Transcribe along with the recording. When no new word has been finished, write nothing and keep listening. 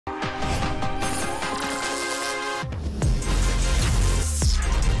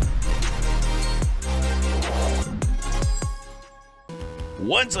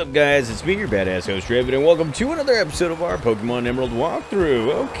What's up, guys? It's me, your badass host, Draven, and welcome to another episode of our Pokemon Emerald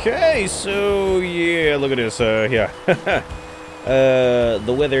walkthrough. Okay, so yeah, look at this.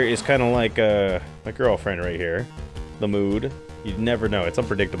 The weather is kind of like my girlfriend right here. The mood, you'd never know. It's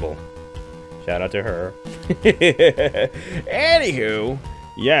unpredictable. Shout out to her. Anywho,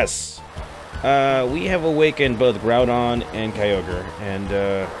 yes, we have awakened both Groudon and Kyogre, and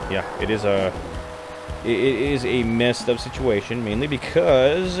yeah, it is a messed up situation, mainly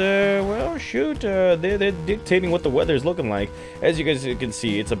because, well, shoot, they're dictating what the weather is looking like. As you guys can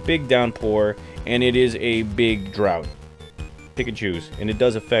see, it's a big downpour, and it is a big drought. Pick and choose, and it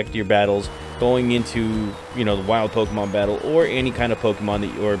does affect your battles going into, you know, the wild Pokemon battle, or any kind of Pokemon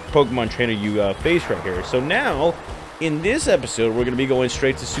that or Pokemon trainer you face right here. So now, in this episode, we're going to be going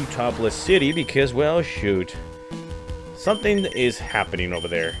straight to Sootopolis City, because, well, shoot, something is happening over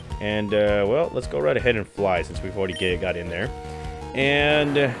there. And, well, let's go right ahead and fly, since we've already got in there.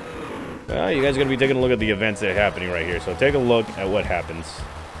 And, well, you guys are going to be taking a look at the events that are happening right here. So take a look at what happens.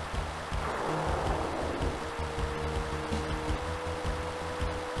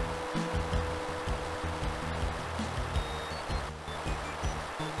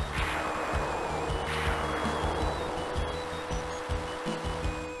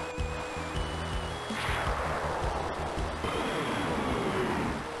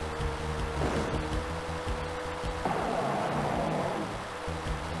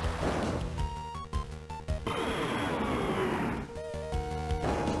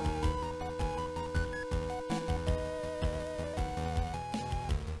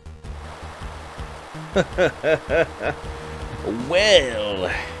 Well,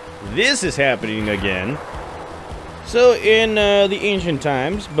 this is happening again. So in the ancient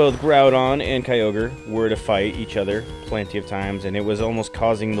times, both Groudon and Kyogre were to fight each other plenty of times, and it was almost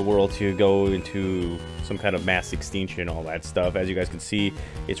causing the world to go into some kind of mass extinction, all that stuff. As you guys can see,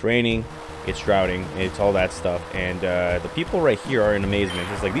 it's raining, it's droughting, it's all that stuff, and the people right here are in amazement.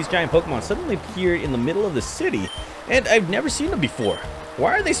 It's like these giant Pokemon suddenly appeared in the middle of the city, and I've never seen them before.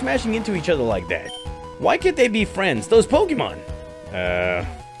 Why are they smashing into each other like that? Why can't they be friends, those Pokemon?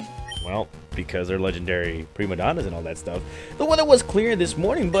 Well, because they're legendary prima donnas and all that stuff. The weather was clear this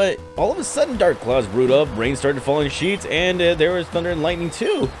morning, but all of a sudden dark clouds brewed up, rain started falling in sheets, and there was thunder and lightning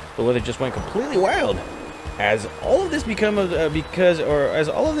too. The weather just went completely wild. Has all of this become because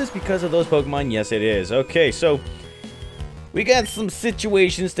of those Pokemon? Yes, it is. Okay, so we got some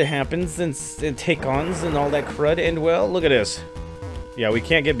situations to happen and take-ons and all that crud, and well, look at this. Yeah, we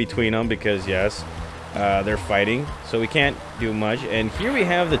can't get between them because, yes, they're fighting, so we can't do much. And here we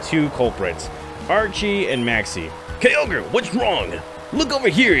have the two culprits, Archie and Maxie. Kyogre, what's wrong? Look over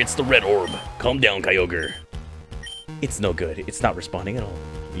here, it's the red orb. Calm down, Kyogre. It's no good. It's not responding at all.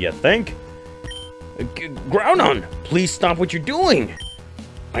 You think? Groudon, please stop what you're doing.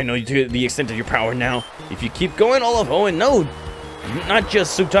 I know to the extent of your power now. If you keep going, all of Hoenn, no, not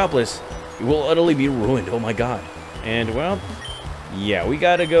just Sootopolis, you will utterly be ruined. Oh my god. And well, yeah, we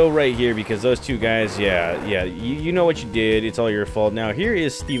gotta go right here because those two guys, yeah, you know what you did. It's all your fault. Now, here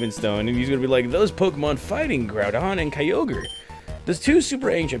is Steven Stone, and he's gonna be like, those Pokemon fighting Groudon and Kyogre. Those two super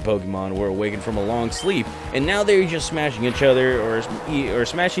ancient Pokemon were awakened from a long sleep, and now they're just smashing each other or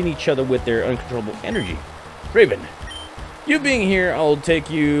smashing each other with their uncontrollable energy. Draven, you being here, I'll take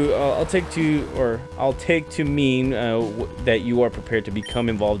to mean that you are prepared to become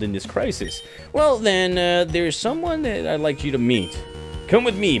involved in this crisis. Well, then, there's someone that I'd like you to meet. Come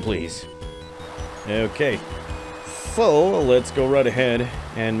with me, please. Okay. So, let's go right ahead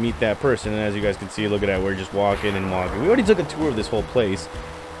and meet that person. And as you guys can see, look at that, we're just walking and walking. We already took a tour of this whole place.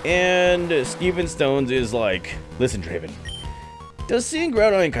 And Steven Stones is like, listen, Draven, does seeing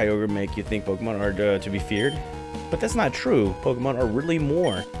Groudon and Kyogre make you think Pokemon are to be feared? But that's not true. Pokemon are really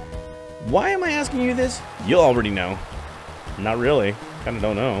more. Why am I asking you this? You'll already know. Not really. Kind of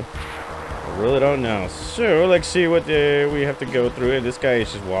don't know. I really don't know. So, let's see what we have to go through. And this guy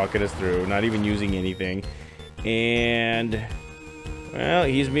is just walking us through, not even using anything. And, well,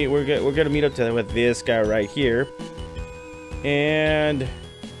 we're gonna meet up with this guy right here. And,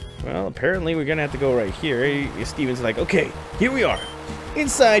 well, apparently we're gonna have to go right here. Steven's like, okay, here we are.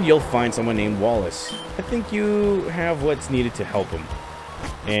 Inside, you'll find someone named Wallace. I think you have what's needed to help him.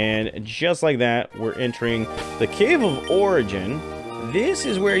 And just like that, we're entering the Cave of Origin. This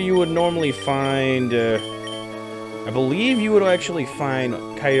is where you would normally find, I believe you would actually find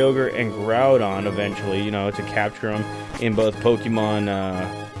Kyogre and Groudon eventually, you know, to capture them in both Pokemon,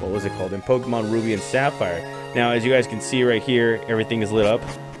 what was it called? In Pokemon Ruby and Sapphire. Now, as you guys can see right here, everything is lit up.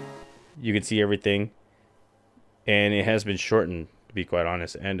 You can see everything. And it has been shortened, to be quite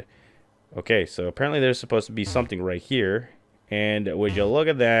honest. And okay, so apparently there's supposed to be something right here, And would you look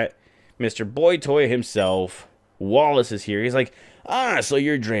at that, Mr. Boy Toy himself, Wallace is here. He's like, ah, so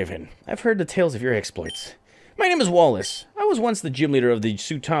you're Draven. I've heard the tales of your exploits. My name is Wallace. I was once the gym leader of the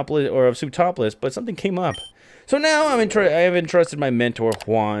Suitopolis, but something came up. So now I have entrusted my mentor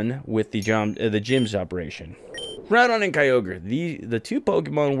Juan with the gym's operation. Groudon and Kyogre, the two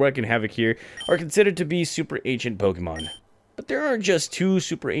Pokemon wreaking havoc here, are considered to be super ancient Pokemon. But there aren't just two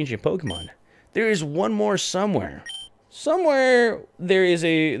super ancient Pokemon. There is one more somewhere. Somewhere there is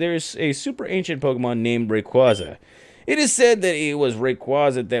a super ancient Pokemon named Rayquaza. It is said that it was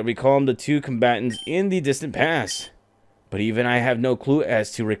Rayquaza that recalmed the two combatants in the distant past. But even I have no clue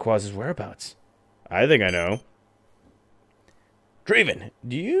as to Rayquaza's whereabouts. I think I know. Draven,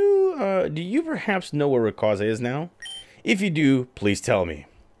 do you perhaps know where Rayquaza is now? If you do, please tell me.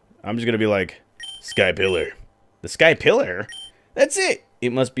 I'm just gonna be like, Sky Pillar. The Sky Pillar? That's it!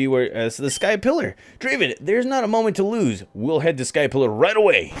 It must be where the Sky Pillar. Draven, there's not a moment to lose. We'll head to Sky Pillar right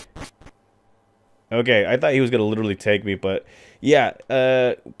away. Okay, I thought he was gonna literally take me, but yeah,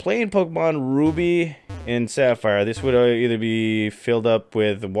 playing Pokemon Ruby and Sapphire, this would either be filled up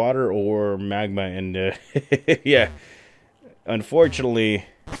with water or magma, and yeah. Unfortunately,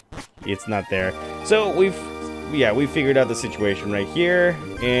 it's not there. So we figured out the situation right here,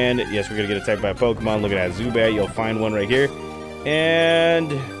 and yes, we're gonna get attacked by a Pokemon. Look at that, Zubat. You'll find one right here,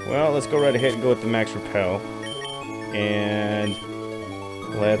 and well, let's go right ahead and go with the Max Repel, and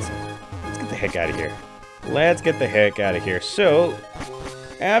let's get the heck out of here. Let's get the heck out of here. So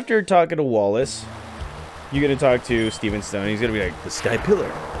after talking to Wallace, you're gonna talk to Steven Stone. He's gonna be like, the Sky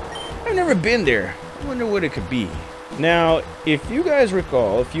Pillar. I've never been there. I wonder what it could be. Now, if you guys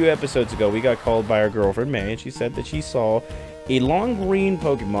recall, a few episodes ago, we got called by our girlfriend, May, and she said that she saw a long green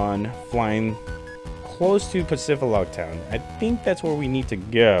Pokemon flying close to Pacifilog Town. I think that's where we need to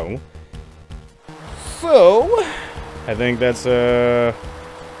go. So, I think that's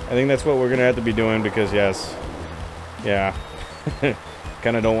what we're going to have to be doing because, yes, yeah,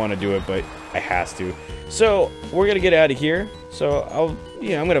 kind of don't want to do it, but I has to. So, we're going to get out of here. So, I'm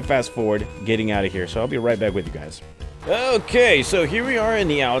going to fast forward getting out of here. So, I'll be right back with you guys. Okay, so here we are in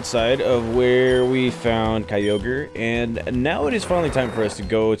the outside of where we found Kyogre, and now it is finally time for us to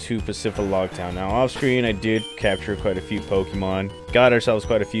go to Pacifilog Town. Now, off screen, I did capture quite a few Pokemon, got ourselves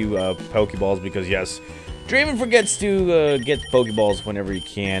quite a few Pokeballs, because yes, Draven forgets to get Pokeballs whenever he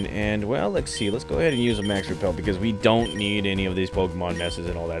can, and well, let's see, let's go ahead and use a Max Repel, because we don't need any of these Pokemon messes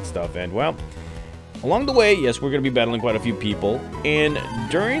and all that stuff, and well, along the way, yes, we're going to be battling quite a few people, and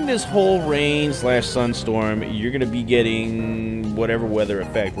during this whole rain/sunstorm, you're going to be getting whatever weather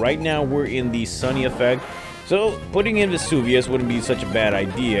effect. Right now, we're in the sunny effect, so putting in Vesuvius wouldn't be such a bad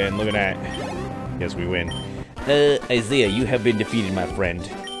idea, and look at that. Yes, we win. Isaiah, you have been defeated, my friend.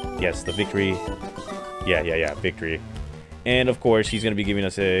 Yes, the victory. Yeah, victory. And, of course, he's going to be giving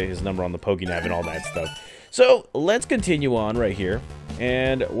us his number on the Pokénav and all that stuff. So, let's continue on right here.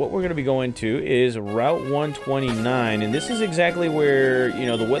 And what we're going to be going to is Route 129, and this is exactly where, you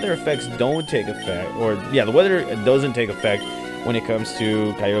know, the weather effects don't take effect, or, yeah, the weather doesn't take effect when it comes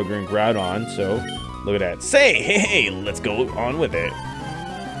to Kyogre and Groudon, so, look at that. Say, hey, let's go on with it.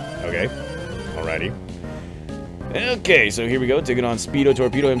 Okay, alrighty. Okay, so here we go, taking on Speedo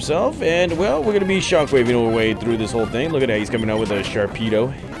Torpedo himself, and, well, we're going to be shockwaving our way through this whole thing. Look at that, he's coming out with a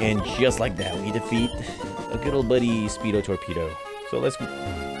Sharpedo, and just like that, we defeat a good old buddy Speedo Torpedo. So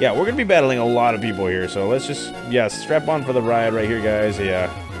yeah, we're going to be battling a lot of people here, so let's just, strap on for the ride right here, guys.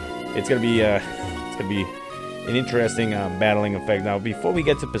 Yeah, it's going to be an interesting battling effect. Now, before we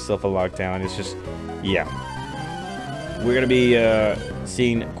get to Pacifilog Town, it's just, yeah, we're going to be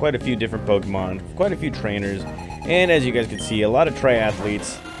seeing quite a few different Pokemon, quite a few trainers, and as you guys can see, a lot of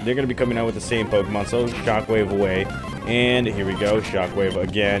triathletes. They're going to be coming out with the same Pokemon, so Shockwave away. And here we go, Shockwave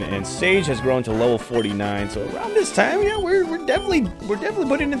again. And Sage has grown to level 49. So around this time, yeah, we're definitely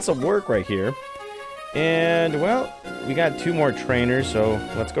putting in some work right here. And well, we got two more trainers, so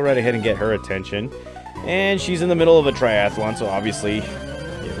let's go right ahead and get her attention. And she's in the middle of a triathlon, so obviously,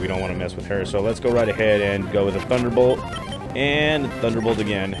 yeah, we don't want to mess with her. So let's go right ahead and go with a Thunderbolt. And Thunderbolt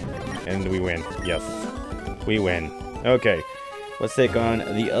again. And we win. Yes, we win. Okay. Let's take on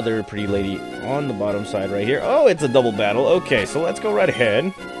the other pretty lady on the bottom side right here. Oh, it's a double battle. Okay, so let's go right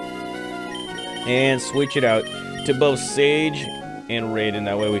ahead and switch it out to both Sage and Raiden.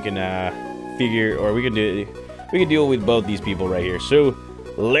 That way we can we can deal with both these people right here. So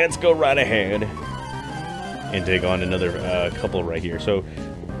let's go right ahead and take on another couple right here. So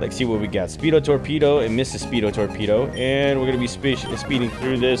let's see what we got. Speedo Torpedo and Mrs. Speedo Torpedo, and we're gonna be speeding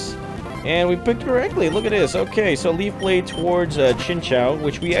through this. And we picked correctly. Look at this. Okay, so Leaf Blade towards Chinchou,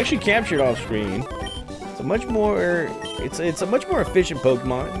 which we actually captured off screen. a much more it's a much more efficient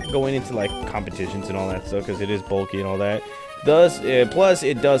Pokemon going into like competitions and all that stuff because it is bulky and all that. Plus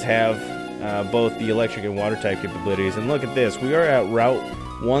it does have both the electric and water type capabilities. And look at this, we are at Route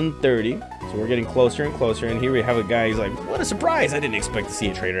 130, so we're getting closer and closer. And here we have a guy. He's like, "What a surprise! I didn't expect to see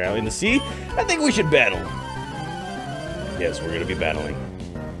a trainer out in the sea. I think we should battle." Yes, we're gonna be battling.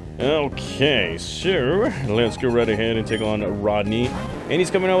 Okay, so let's go right ahead and take on Rodney. And he's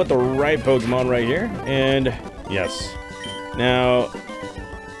coming out with the right Pokemon right here. And yes. Now,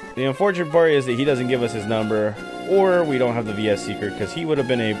 the unfortunate part is that he doesn't give us his number, or we don't have the VS secret, because he would have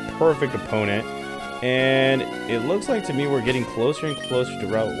been a perfect opponent. And it looks like to me we're getting closer and closer to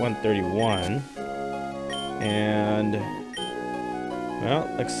Route 131. And, well,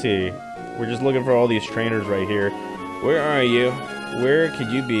 let's see. We're just looking for all these trainers right here. Where are you? Where could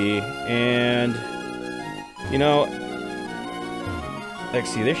you be? And, you know, let's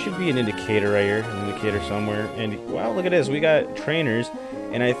see, there should be an indicator right here, an indicator somewhere. And wow, look at this, we got trainers,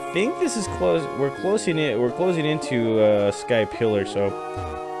 and I think this is close. We're closing into Sky Pillar. So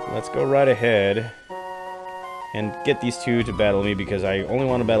let's go right ahead and get these two to battle me because I only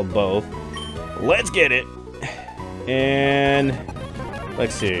want to battle both. Let's get it. And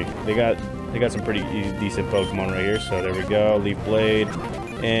let's see, they got some pretty decent Pokemon right here. So there we go, Leaf Blade,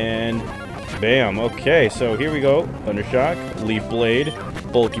 and bam. Okay, so here we go, Thundershock, Leaf Blade,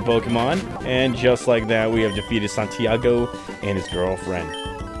 bulky Pokemon, and just like that, we have defeated Santiago and his girlfriend.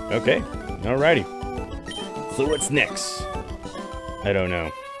 Okay, alrighty. So what's next? I don't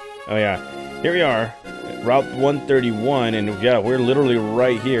know. Oh yeah, here we are, Route 131, and yeah, we're literally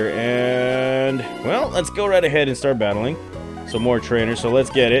right here. And well, let's go right ahead and start battling. Some more trainers, so let's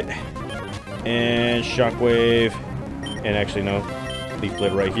get it. And Shockwave, and actually no, Leaf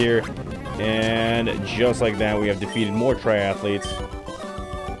Blade right here. And just like that, we have defeated more triathletes.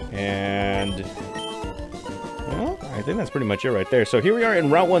 And well, I think that's pretty much it right there. So here we are in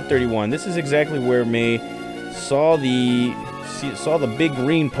Route 131. This is exactly where May saw the big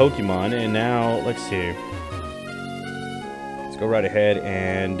green Pokemon. And now let's see. Let's go right ahead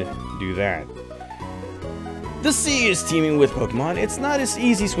and do that. The sea is teeming with Pokemon. It's not as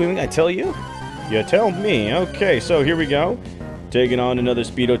easy swimming, I tell you. You tell me. Okay, so here we go. Taking on another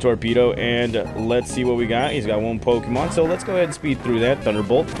Speedo Torpedo, and let's see what we got. He's got one Pokemon, so let's go ahead and speed through that.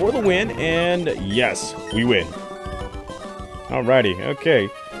 Thunderbolt for the win, and yes, we win. Alrighty, okay.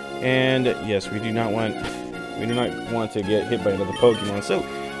 And yes, we do not want to get hit by another Pokemon. So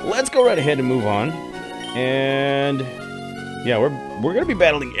let's go right ahead and move on. And yeah, we're gonna be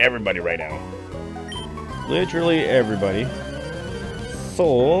battling everybody right now. Literally everybody.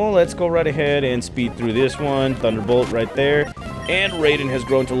 So let's go right ahead and speed through this one. Thunderbolt right there. And Raiden has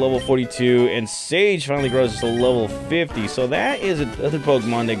grown to level 42. And Sage finally grows to level 50. So that is another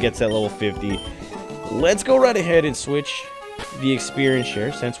Pokemon that gets that level 50. Let's go right ahead and switch the experience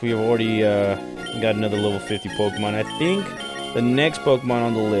share, since we have already got another level 50 Pokemon. I think the next Pokemon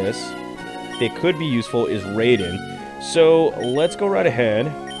on the list that could be useful is Raiden. So let's go right ahead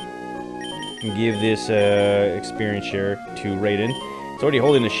and give this experience share to Raiden. It's already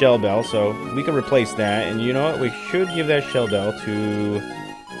holding the Shell Bell, so we can replace that. And you know what? We should give that Shell Bell to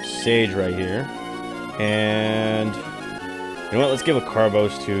Sage right here. And you know what? Let's give a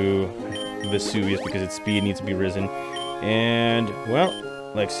Carbos to Vesuvius because its speed needs to be risen. And well,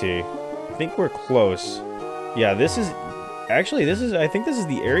 let's see. I think we're close. Yeah, this is I think this is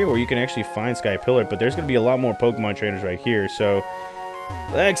the area where you can actually find Sky Pillar, but there's going to be a lot more Pokemon trainers right here. So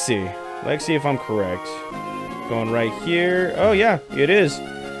let's see. Let's see if I'm correct. Going right here. Oh yeah, it is.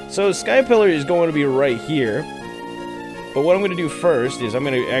 So Sky Pillar is going to be right here. But what I'm going to do first is I'm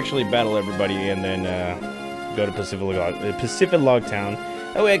going to actually battle everybody and then go to Pacific Log Town.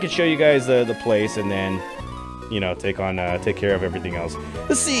 That way I can show you guys the place and then, you know, take care of everything else.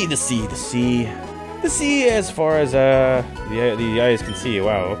 The sea, as far as the eyes can see.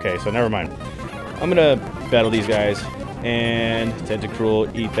 Wow. Okay, so never mind. I'm gonna battle these guys. And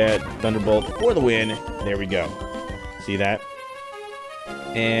Tentacruel, eat that Thunderbolt for the win. There we go. See that?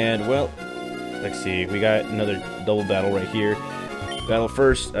 And well, let's see. We got another double battle right here. Battle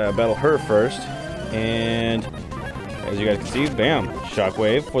her first. And as you guys can see, bam,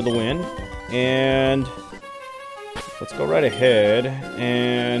 Shockwave for the win. And let's go right ahead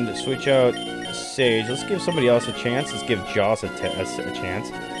and switch out Sage. Let's give somebody else a chance. Let's give Joss a chance.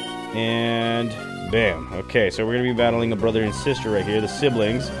 And bam. Okay, so we're going to be battling a brother and sister right here, the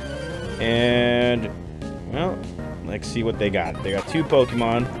siblings. And, well, let's see what they got. They got two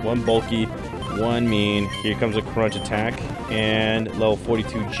Pokemon, one bulky, one mean. Here comes a Crunch attack. And level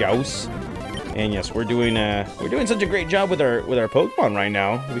 42 Joust. And yes, we're doing such a great job with our Pokemon right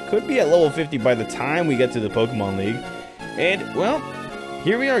now. We could be at level 50 by the time we get to the Pokemon League. And well,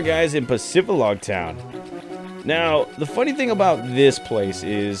 here we are, guys, in Pacific Town. Now, the funny thing about this place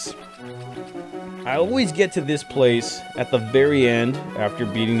is I always get to this place at the very end after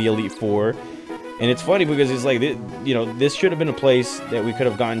beating the Elite Four. And it's funny because it's like, you know, this should have been a place that we could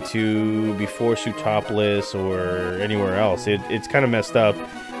have gone to before Sutopolis or anywhere else. It's kind of messed up.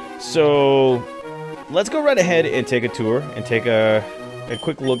 So let's go right ahead and take a tour and take a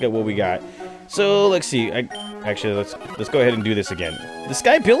quick look at what we got. So let's see. Actually, let's go ahead and do this again. The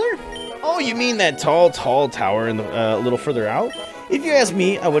Sky Pillar? Oh, you mean that tall tower in the, a little further out? If you ask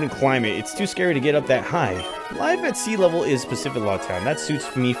me, I wouldn't climb it. It's too scary to get up that high. Life at sea level is Pacific Town. That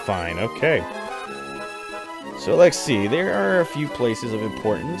suits me fine. Okay. So let's see. There are a few places of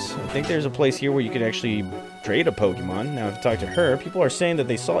importance. I think there's a place here where you can actually trade a Pokemon. Now, if you talk to her, people are saying that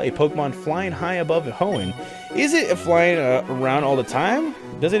they saw a Pokemon flying high above Hoenn. Is it flying around all the time?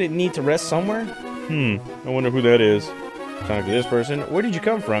 Doesn't it need to rest somewhere? I wonder who that is. Talk to this person. Where did you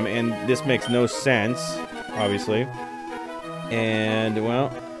come from? And this makes no sense, obviously. And,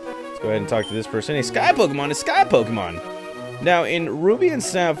 well, let's go ahead and talk to this person. A Sky Pokemon, a Sky Pokemon. Now, in Ruby and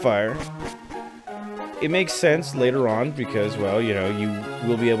Sapphire, it makes sense later on because, well, you know, you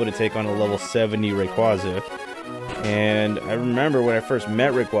will be able to take on a level 70 Rayquaza. And I remember when I first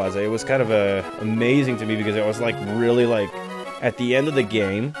met Rayquaza, it was kind of amazing to me because it was like really like at the end of the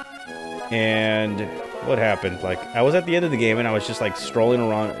game. And what happened? Like, I was at the end of the game and I was just like strolling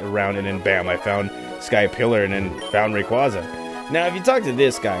around and then bam, I found Sky Pillar and then found Rayquaza. Now, if you talk to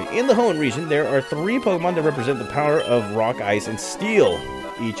this guy, in the Hoenn region, there are 3 Pokemon that represent the power of Rock, Ice, and Steel.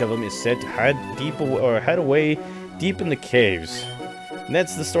 Each of them is said to hide away deep in the caves. And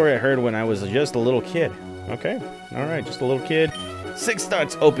that's the story I heard when I was just a little kid. Okay, all right, just a little kid. 6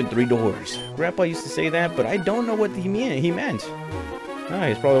 dots open 3 doors. Grandpa used to say that, but I don't know what he meant. Ah,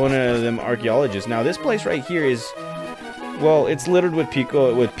 he's probably one of them archaeologists. Now, this place right here is, well, it's littered with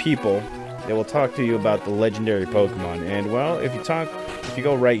people that will talk to you about the legendary Pokemon. And, well, if you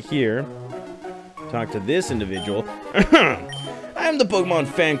go right here, talk to this individual. I'm the Pokemon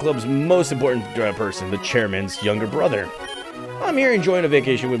fan club's most important person, the chairman's younger brother. I'm here enjoying a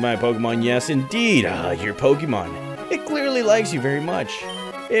vacation with my Pokemon. Yes, indeed, your Pokemon. It clearly likes you very much.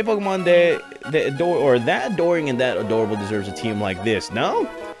 A Pokemon that adoring and that adorable deserves a team like this, no?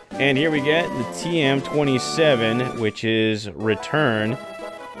 And here we get the TM27, which is Return.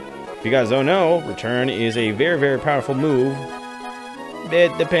 If you guys don't know, Return is a very, very powerful move.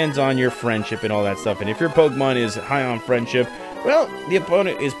 It depends on your friendship and all that stuff. And if your Pokemon is high on friendship, well, the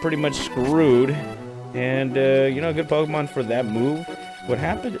opponent is pretty much screwed. And, you know, a good Pokemon for that move would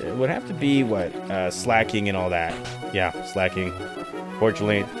have to be, what, Slacking and all that. Yeah, Slacking.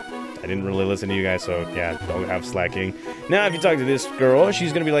 Fortunately, I didn't really listen to you guys, so, yeah, don't have Slacking. Now, if you talk to this girl,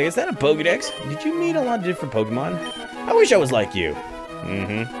 she's gonna be like, is that a Pokedex? Did you meet a lot of different Pokemon? I wish I was like you.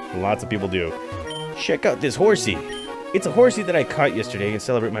 Lots of people do. Check out this horsey. It's a horsey that I caught yesterday to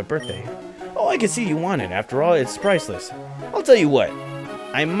celebrate my birthday. Oh, I can see you want it. After all, it's priceless. I'll tell you what.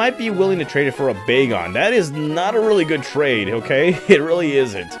 I might be willing to trade it for a Bagon. That is not a really good trade, okay? It really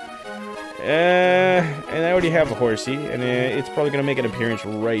isn't. And I already have a horsey, and it's probably going to make an appearance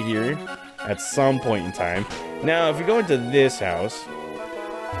right here at some point in time. Now, if you go into this house,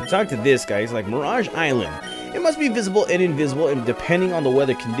 and talk to this guy, he's like, Mirage Island. It must be visible and invisible, and depending on the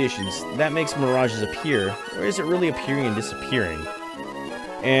weather conditions, that makes mirages appear, or is it really appearing and disappearing?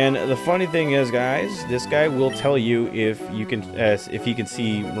 And the funny thing is, guys, this guy will tell you if he can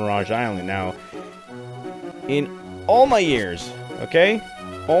see Mirage Island. Now, in all my years, okay,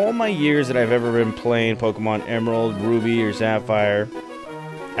 all my years that I've ever been playing Pokemon Emerald, Ruby, or Sapphire,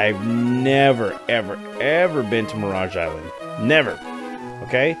 I've never, ever, ever been to Mirage Island. Never.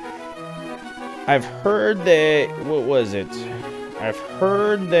 Okay? I've heard that, what was it? I've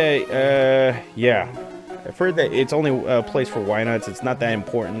heard that, yeah. I've heard that it's only a place for Wynots. It's not that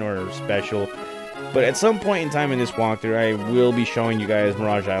important or special. But at some point in time in this walkthrough, I will be showing you guys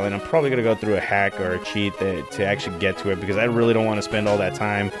Mirage Island. I'm probably going to go through a hack or a cheat to actually get to it, because I really don't want to spend all that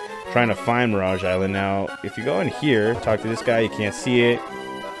time trying to find Mirage Island. Now, if you go in here, talk to this guy, you can't see it.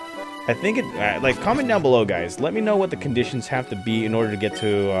 I think it, like, comment down below, guys. Let me know what the conditions have to be in order to get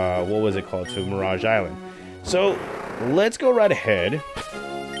to, what was it called, to Mirage Island. So, let's go right ahead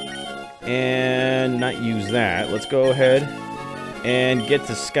and not use that. Let's go ahead and get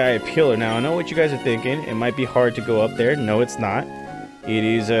to Sky Pillar. Now, I know what you guys are thinking. It might be hard to go up there. No, it's not. It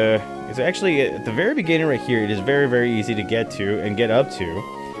is, it's actually at the very beginning right here. It is very, very easy to get to and get up to.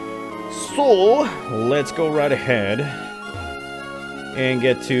 So, let's go right ahead and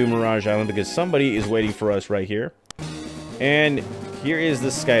get to Mirage Island because somebody is waiting for us right here. And here is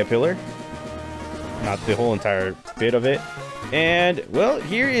the Sky Pillar. Not the whole entire bit of it. And, well,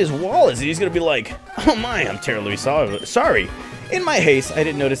 here is Wallace. And he's going to be like, oh my, I'm terribly sorry. In my haste, I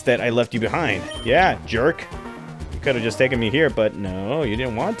didn't notice that I left you behind. Yeah, jerk. You could have just taken me here, but no, you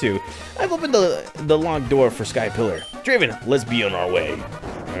didn't want to. I've opened the locked door for Sky Pillar. Draven, let's be on our way.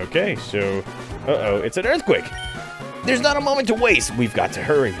 Okay, so, uh-oh, it's an earthquake. There's not a moment to waste. We've got to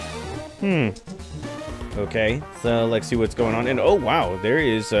hurry. Okay, so let's see what's going on. And oh wow, there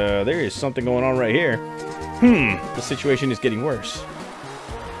is something going on right here. The situation is getting worse.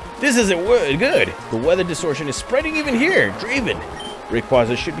 This isn't good. The weather distortion is spreading even here. Draven,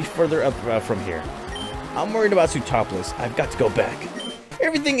 Rayquaza should be further up from here. I'm worried about Sootopolis. I've got to go back.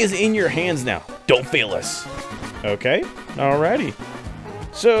 Everything is in your hands now. Don't fail us. Okay, alrighty.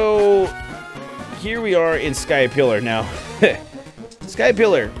 So here we are in Sky Pillar now. Sky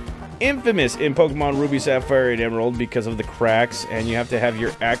Pillar. Infamous in Pokemon Ruby, Sapphire, and Emerald because of the cracks, and you have to have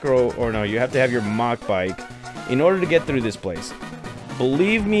your you have to have your Mach Bike in order to get through this place.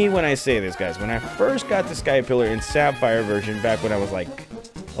 Believe me when I say this, guys. When I first got the Sky Pillar in Sapphire version, back when I was like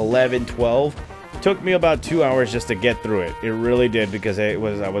 11, 12, it took me about 2 hours just to get through it. It really did because I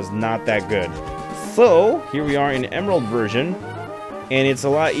was not that good. So here we are in Emerald version, and it's a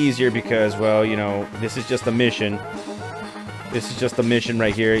lot easier because, well, you know, this is just a mission. This is just a mission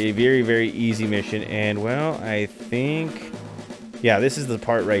right here, a very, very easy mission, and, well, I think, yeah, this is the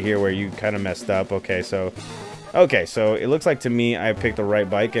part right here where you kind of messed up. Okay, so it looks like to me I picked the right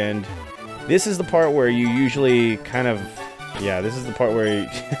bike, and this is the part where you usually kind of, yeah, this is the part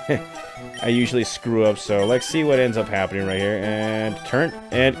where I usually screw up, so let's see what ends up happening right here, and turn,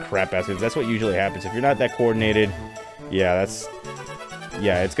 and crap baskets. That's what usually happens. If you're not that coordinated, yeah,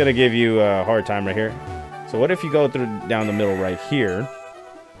 it's gonna give you a hard time right here. So what if you go through down the middle right here,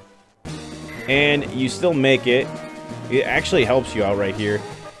 and you still make it? It actually helps you out right here.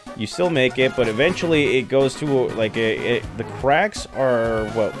 You still make it, but eventually it goes to like the cracks are,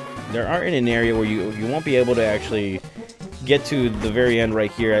 well, there aren't in an area where you won't be able to actually get to the very end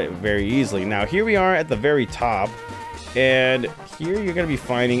right here very easily. Now here we are at the very top, and here you're gonna be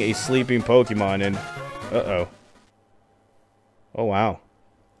finding a sleeping Pokemon, and oh wow.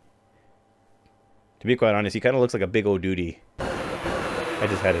 To be quite honest, he kind of looks like a big old duty. I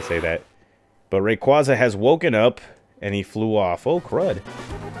just had to say that. But Rayquaza has woken up, and he flew off. Oh, crud.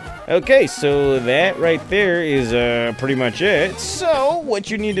 Okay, so that right there is pretty much it. So,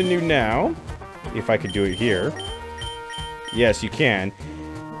 what you need to do now, if I could do it here. Yes, you can.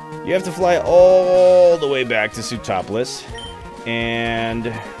 You have to fly all the way back to Sootopolis. And,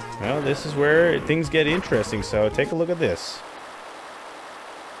 well, this is where things get interesting. So, take a look at this.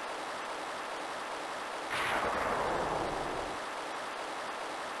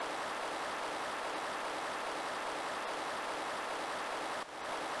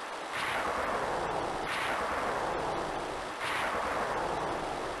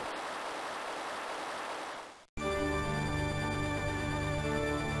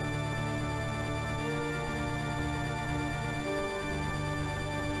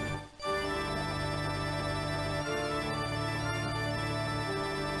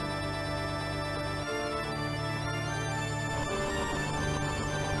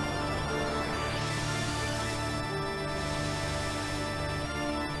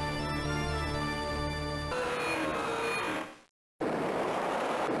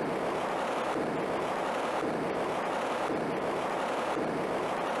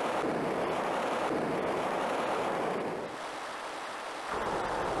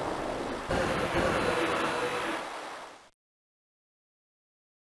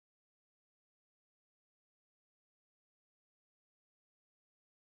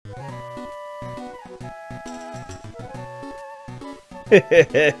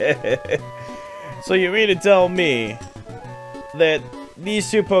 So you mean to tell me that these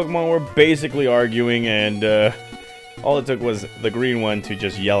two Pokemon were basically arguing, and all it took was the green one to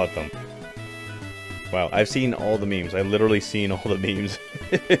just yell at them? Wow, I've seen all the memes. I've literally seen all the memes.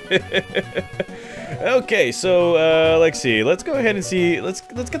 Okay, so let's see. Let's go ahead and see. Let's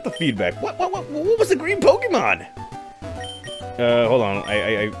get the feedback. What was the green Pokemon? Hold on.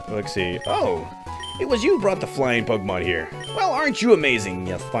 Let's see. Oh, it was you who brought the flying Pokemon here. Well, aren't you amazing?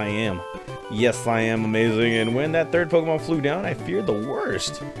 Yes, I am. Yes, I am amazing. And when that third Pokemon flew down, I feared the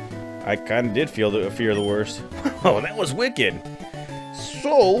worst. I kind of did fear the worst. Oh, that was wicked.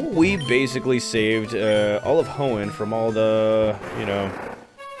 So we basically saved all of Hoenn from all the, you know,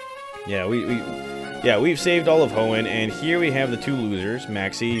 yeah, we've saved all of Hoenn, and here we have the two losers.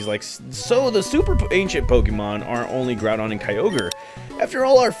 Maxie, he's like, so the super ancient Pokemon are only Groudon and Kyogre. After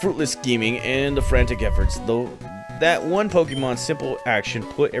all our fruitless scheming and the frantic efforts, though, that one Pokemon's simple action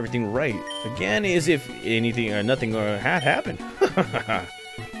put everything right. Again, as if anything or nothing had happened.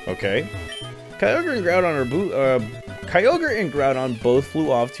 Okay. Kyogre and Groudon both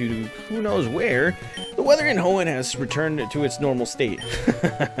flew off to who knows where. The weather in Hoenn has returned to its normal state.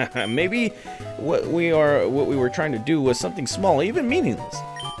 Maybe what we were trying to do was something small, even meaningless.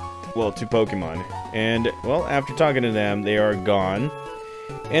 Well, to Pokemon. And, well, after talking to them, they are gone.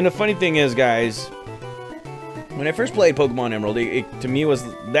 And the funny thing is, guys, when I first played Pokemon Emerald, to me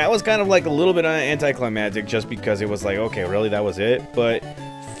that was kind of like a little bit anticlimactic, just because it was like, okay, really, that was it? But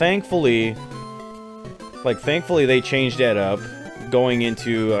thankfully they changed that up, going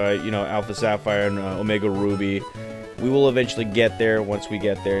into, you know, Alpha Sapphire and Omega Ruby. We will eventually get there once we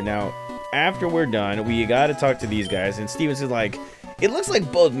get there. Now, after we're done, we gotta talk to these guys, and Steven is like, it looks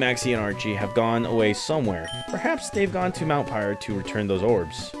like both Maxie and Archie have gone away somewhere. Perhaps they've gone to Mount Pyre to return those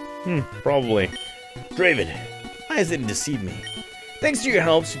orbs. Probably. Draven, why has it deceived me? Thanks to your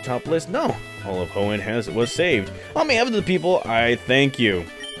help, Sootopolis, no. All of Hoenn was saved. On behalf of the people, I thank you.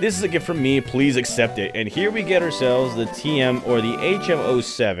 This is a gift from me, please accept it. And here we get ourselves the TM, or the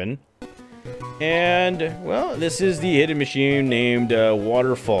HM07. And, well, this is the hidden machine named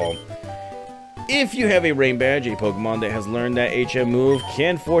Waterfall. If you have a Rain Badge, a Pokemon that has learned that HM move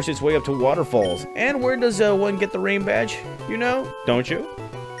can force its way up to waterfalls. And where does one get the Rain Badge? You know, don't you?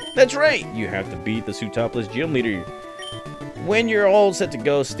 That's right, you have to beat the Sootopolis gym leader. When you're all set to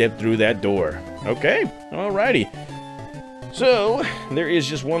go, step through that door. Okay, alrighty. So, there is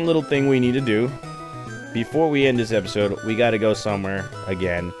just one little thing we need to do. Before we end this episode, we gotta go somewhere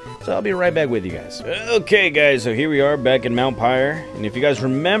again. So I'll be right back with you guys. Okay, guys, so here we are back in Mount Pyre. And if you guys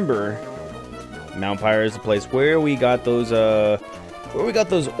remember, Mount Pyre is the place where we got those orbs.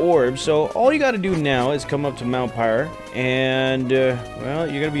 So all you got to do now is come up to Mount Pyre, and well,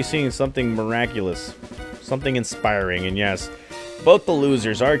 you're gonna be seeing something miraculous, something inspiring. And yes, both the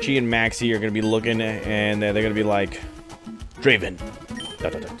losers, Archie and Maxie, are gonna be looking, and they're gonna be like, Draven.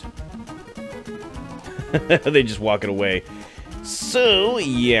 They just walking away. So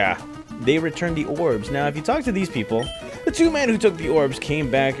yeah, they returned the orbs. Now, if you talk to these people, the two men who took the orbs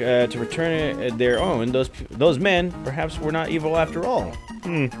came back to return their own. Those men, perhaps, were not evil after all.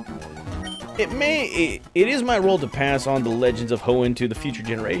 It is my role to pass on the legends of Hoenn to the future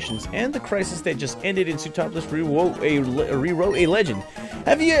generations, and the crisis that just ended in Sootopolis rewrote a legend.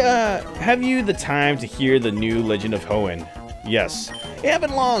 Have you the time to hear the new legend of Hoenn? Yes. It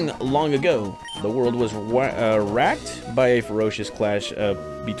happened long ago. The world was racked by a ferocious clash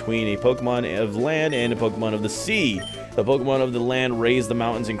between a Pokemon of land and a Pokemon of the sea. The Pokemon of the land raised the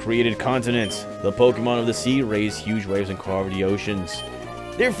mountains and created continents. The Pokemon of the sea raised huge waves and carved the oceans.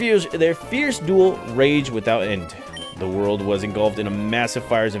 Their fierce duel raged without end. The world was engulfed in a massive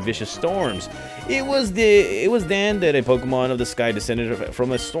fires and vicious storms. It was then that a Pokemon of the sky descended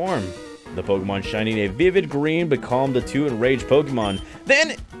from a storm. The Pokemon shining a vivid green becalmed the two enraged Pokemon.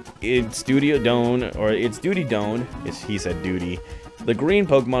 Then, its duty done, he said duty, the green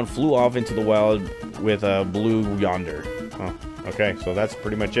Pokemon flew off into the wild with blue yonder. Oh, okay, so that's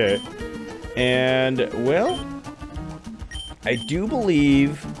pretty much it. And, well, I do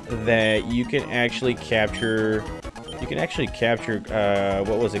believe that you can actually capture,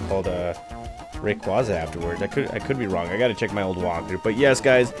 what was it called, Rayquaza afterwards. I could be wrong. I gotta check my old walkthrough. But yes,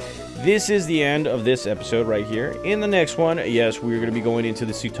 guys, this is the end of this episode right here. In the next one, yes, we're gonna be going into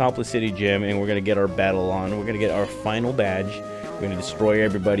the Sootopolis City Gym, and we're gonna get our battle on. We're gonna get our final badge. We're gonna destroy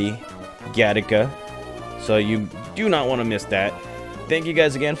everybody, Gattaca. So you do not want to miss that. Thank you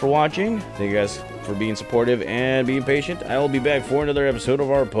guys again for watching. Thank you guys for being supportive and being patient. I will be back for another episode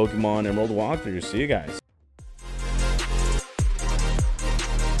of our Pokemon Emerald walkthrough. See you guys.